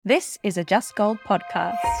This is a Just Gold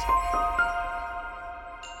podcast.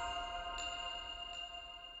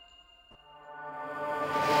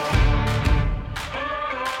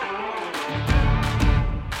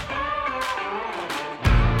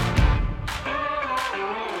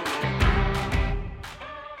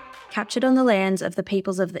 Captured on the lands of the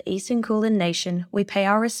peoples of the Eastern Kulin Nation, we pay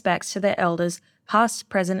our respects to their elders, past,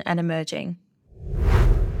 present, and emerging.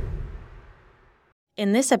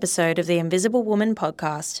 In this episode of the Invisible Woman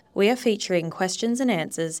podcast, we are featuring questions and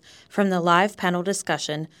answers from the live panel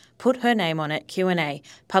discussion, Put Her Name on It Q&A,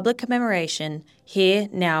 Public Commemoration, Here,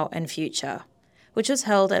 Now and Future, which was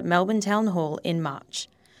held at Melbourne Town Hall in March.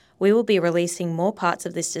 We will be releasing more parts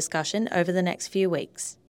of this discussion over the next few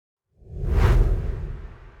weeks.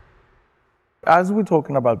 As we're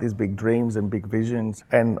talking about these big dreams and big visions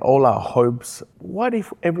and all our hopes, what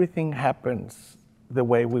if everything happens the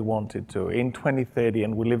way we want it to in 2030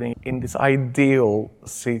 and we're living in this ideal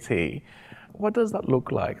city? What does that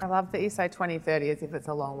look like? I love that you say 2030 as if it's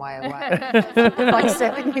a long way away. Like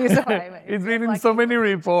 7 years away. It's been in so many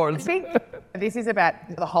reports. I think this is about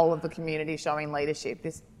the whole of the community showing leadership.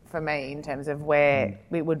 This, for me, in terms of where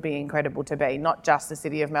it would be incredible to be, not just the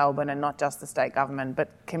City of Melbourne and not just the state government, but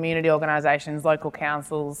community organisations, local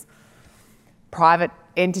councils, private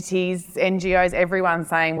entities, NGOs, everyone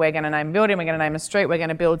saying we're going to name a building, we're going to name a street, we're going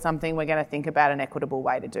to build something, we're going to think about an equitable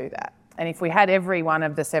way to do that. And if we had every one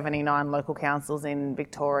of the 79 local councils in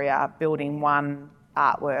Victoria building one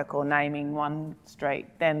artwork or naming one street,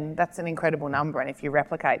 then that's an incredible number. And if you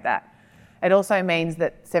replicate that, it also means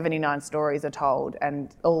that 79 stories are told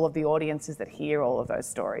and all of the audiences that hear all of those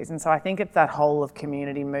stories. And so I think it's that whole of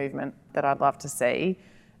community movement that I'd love to see.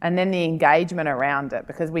 And then the engagement around it,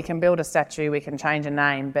 because we can build a statue, we can change a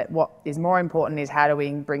name, but what is more important is how do we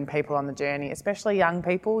bring people on the journey, especially young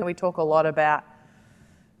people. We talk a lot about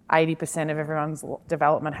 80% of everyone's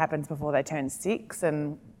development happens before they turn 6,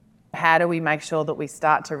 and how do we make sure that we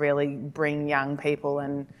start to really bring young people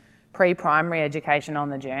and pre-primary education on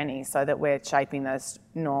the journey so that we're shaping those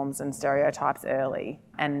norms and stereotypes early.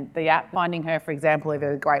 And the app Finding Her, for example, is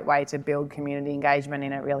a great way to build community engagement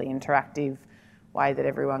in a really interactive way that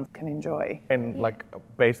everyone can enjoy. And like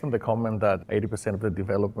based on the comment that 80% of the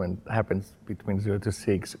development happens between 0 to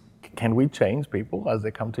 6, can we change people as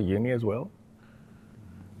they come to uni as well?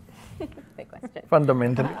 Big question.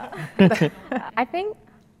 Fundamentally. I think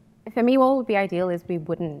for me what would be ideal is we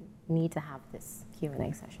wouldn't need to have this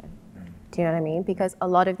Q&A session. Do you know what I mean? Because a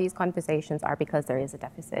lot of these conversations are because there is a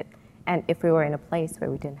deficit. And if we were in a place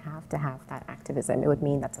where we didn't have to have that activism, it would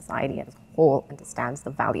mean that society as a whole understands the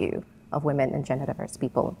value of women and gender diverse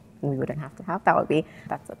people, and we wouldn't have to have that.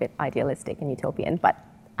 That's a bit idealistic and utopian, but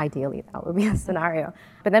ideally that would be a scenario.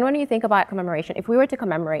 But then when you think about commemoration, if we were to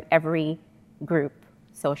commemorate every group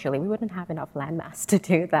socially, we wouldn't have enough landmass to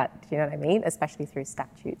do that, do you know what I mean? Especially through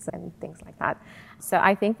statutes and things like that. So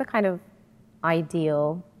I think the kind of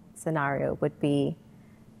ideal scenario would be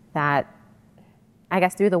that, I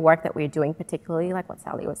guess through the work that we're doing, particularly like what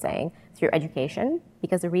Sally was saying, through education,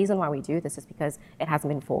 because the reason why we do this is because it hasn't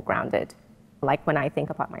been foregrounded. Like when I think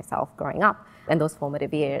about myself growing up and those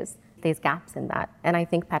formative years, there's gaps in that. And I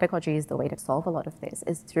think pedagogy is the way to solve a lot of this,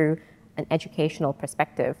 is through an educational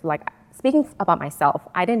perspective. Like speaking about myself,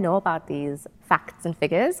 I didn't know about these facts and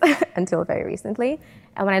figures until very recently.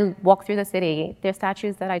 And when I walk through the city, there's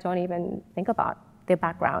statues that I don't even think about, their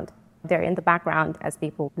background. They're in the background as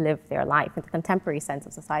people live their life in the contemporary sense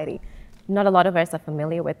of society. Not a lot of us are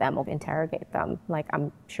familiar with them or interrogate them. Like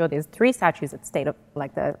I'm sure there's 3 statues at State of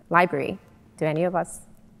like the library. Do any of us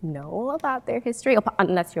know about their history?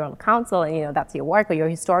 Unless you're on council and that's your work or you're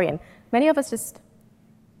a historian. Many of us just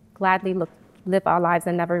gladly live our lives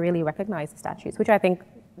and never really recognize the statues, which I think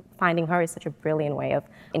Finding Her is such a brilliant way of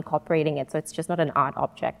incorporating it. So it's just not an art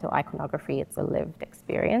object or iconography, it's a lived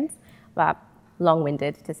experience. But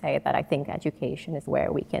long-winded to say that I think education is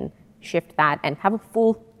where we can shift that and have a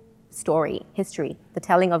full story, history. The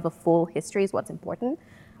telling of a full history is what's important.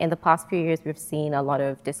 In the past few years, we've seen a lot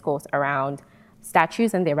of discourse around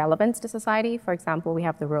statues and their relevance to society. For example, we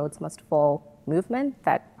have the Roads Must Fall movement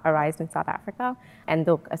that arose in South Africa, and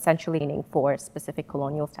they're essentially aiming for specific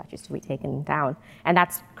colonial statues to be taken down. And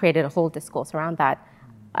that's created a whole discourse around that.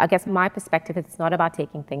 I guess my perspective is it's not about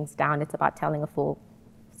taking things down, it's about telling a full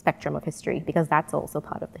spectrum of history, because that's also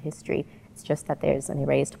part of the history. It's just that there's an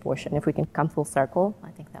erased portion. If we can come full circle, I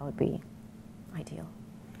think that would be ideal.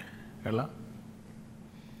 Ella?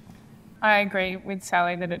 I agree with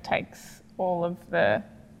Sally that it takes all of the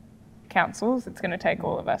councils, it's going to take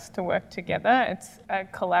all of us to work together. It's a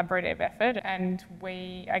collaborative effort, and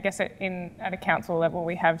I guess at a council level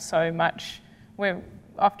we have so much. We're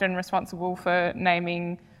often responsible for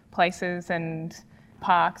naming places and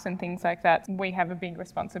parks and things like that. We have a big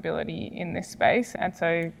responsibility in this space, and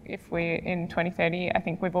so if we're in 2030, I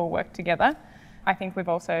think we've all worked together. I think we've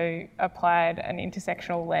also applied an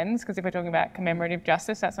intersectional lens, because if we're talking about commemorative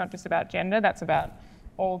justice, that's not just about gender, that's about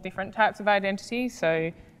all different types of identity.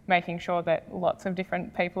 So making sure that lots of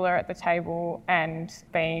different people are at the table and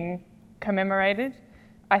being commemorated.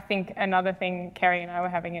 I think another thing, Kerry and I were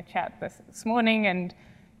having a chat this morning, and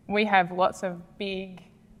we have lots of big,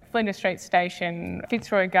 Flinders Street Station,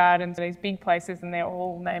 Fitzroy Gardens, these big places, and they're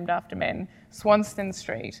all named after men. Swanston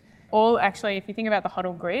Street. All actually, if you think about the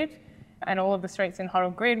Hoddle Grid, and all of the streets in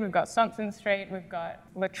Hoddle Grid, we've got Swanston Street, we've got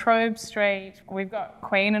Latrobe Street, we've got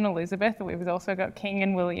Queen and Elizabeth, we've also got King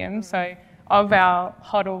and William. So of our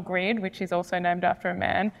Hoddle Grid, which is also named after a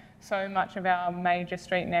man, so much of our major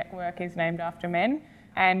street network is named after men.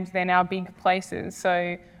 And then our big places.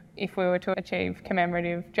 So if we were to achieve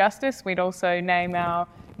commemorative justice, we'd also name our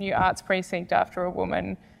new arts precinct after a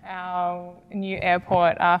woman, our new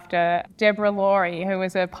airport after Deborah Laurie, who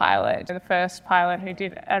was a pilot, the first pilot who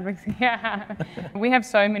did advocacy. We have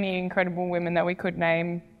so many incredible women that we could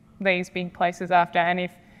name these big places after. And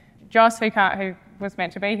if Joss, who was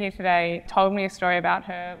meant to be here today, told me a story about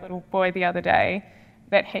her little boy the other day,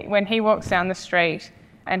 that when he walks down the street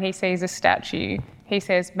and he sees a statue, he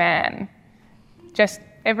says man. Just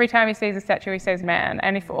every time he sees a statue, he says man.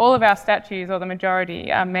 And if all of our statues, or the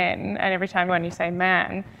majority, are men, and every time when you say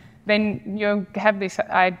man, then you'll have this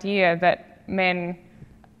idea that men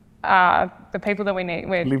are the people that we're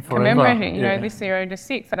commemorating, this 0 to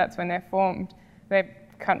 6. So that's when they're formed.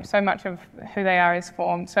 So much of who they are is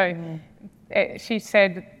formed. So she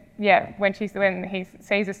said, when he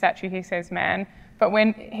sees a statue, he says man. But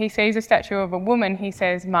when he sees a statue of a woman, he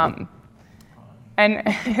says mum. And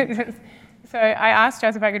so I asked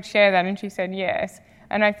Jess if I could share that, and she said yes.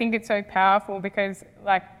 And I think it's so powerful because,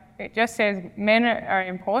 it just says men are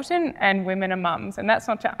important and women are mums. And that's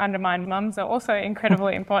not to undermine mums, are also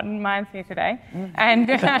incredibly important. Mine's here today. And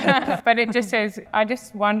but it just says, I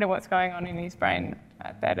just wonder what's going on in his brain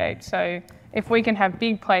at that age. So if we can have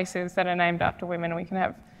big places that are named after women, we can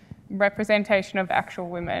have representation of actual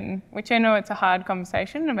women, which I know it's a hard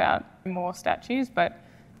conversation about more statues, but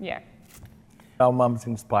yeah. Our mums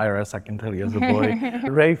inspire us, I can tell you, as a boy.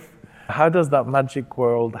 Rafe, how does that magic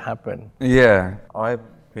world happen? Yeah,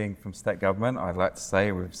 being from state government, I'd like to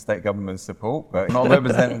say with state government support, but not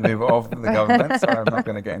representative of the government, so I'm not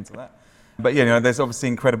going to get into that. But there's obviously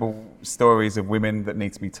incredible stories of women that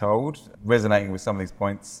need to be told. Resonating with some of these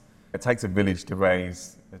points, it takes a village to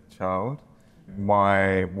raise a child.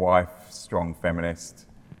 My wife, strong feminist,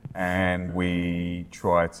 and we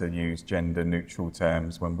try to use gender-neutral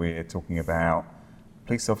terms when we're talking about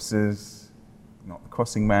police officers, not the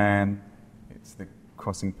crossing man, it's the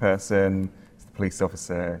crossing person, it's the police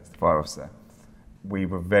officer, it's the fire officer. We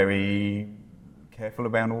were very careful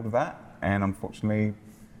about all of that, and unfortunately,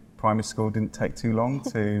 primary school didn't take too long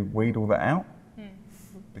to weed all that out,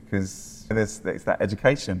 because there's that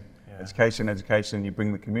education. Education, you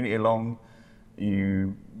bring the community along,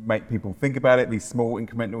 you make people think about it. These small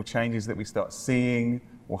incremental changes that we start seeing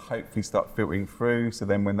will hopefully start filtering through. So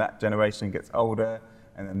then when that generation gets older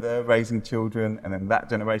and then they're raising children and then that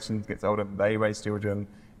generation gets older and they raise children,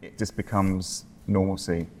 it just becomes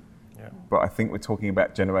normalcy. Yeah. But I think we're talking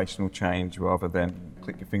about generational change rather than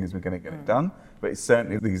click your fingers, we're going to get it done. But it's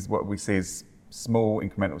certainly what we see as small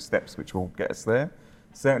incremental steps which will get us there.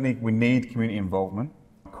 Certainly we need community involvement.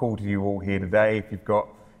 I call to you all here today, if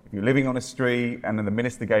you're living on a street, and then the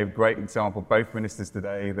minister gave a great example, both ministers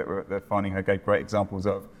today that were finding her gave great examples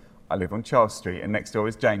of, I live on Charles Street, and next door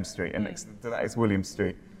is James Street, and next to that is William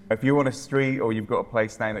Street. If you're on a street or you've got a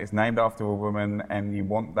place name that is named after a woman and you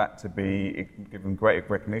want that to be given great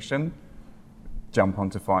recognition, jump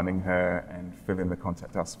onto finding her and fill in the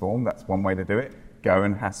contact us form. That's one way to do it. Go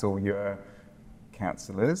and hassle your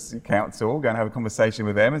councillors, your council, go and have a conversation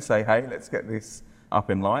with them and say, hey, let's get this up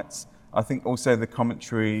in lights. I think also the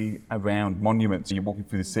commentary around monuments. You're walking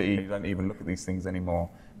through the city, you don't even look at these things anymore.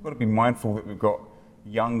 We've got to be mindful that we've got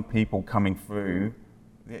young people coming through,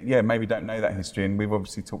 maybe don't know that history, and we've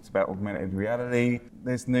obviously talked about augmented reality.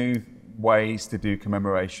 There's new ways to do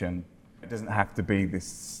commemoration. It doesn't have to be this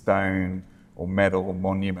stone or metal or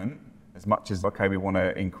monument, as much as, okay, we want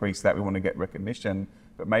to increase that, we want to get recognition,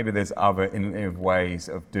 but maybe there's other innovative ways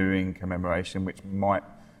of doing commemoration which might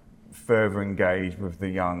further engage with the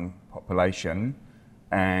young population,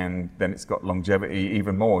 and then it's got longevity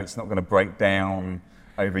even more. It's not going to break down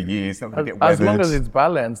over years. It's not going to get weathered. As long as it's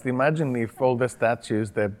balanced, imagine if all the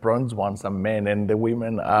statues, the bronze ones, are men and the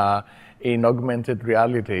women are in augmented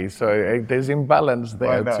reality. So there's imbalance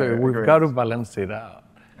there too. We've got to balance it out.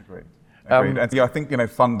 Agreed. And I think,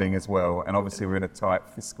 funding as well, and obviously we're in a tight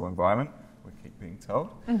fiscal environment, we keep being told.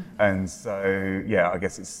 And so, I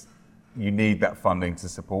guess you need that funding to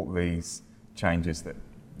support these changes that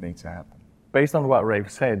need to happen. Based on what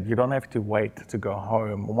Rafe said, you don't have to wait to go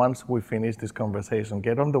home. Once we finish this conversation,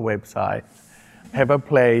 get on the website, have a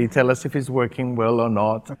play, tell us if it's working well or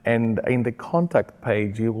not. And in the contact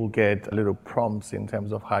page, you will get little prompts in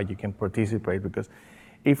terms of how you can participate, because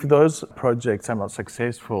if those projects are not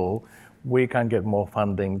successful, we can get more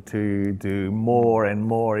funding to do more and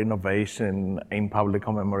more innovation in public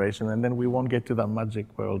commemoration, and then we won't get to that magic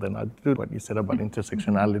world. And I do what you said about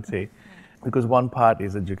intersectionality, because one part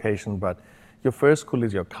is education, but your first school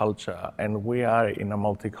is your culture, and we are in a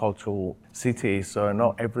multicultural city, so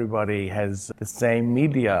not everybody has the same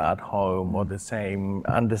media at home or the same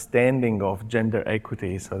understanding of gender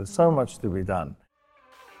equity, so there's so much to be done.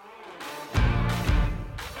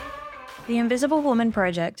 The Invisible Woman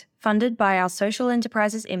Project, funded by our Social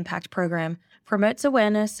Enterprises Impact Program, promotes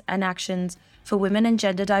awareness and actions for women and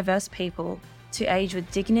gender diverse people to age with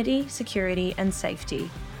dignity, security and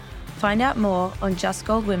safety. Find out more on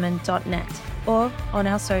justgoldwomen.net or on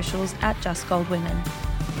our socials at justgoldwomen.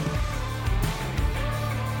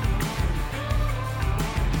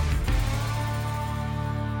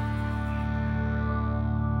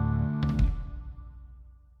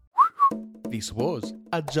 This was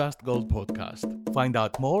a Just Gold podcast. Find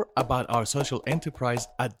out more about our social enterprise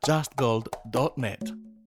at justgold.net.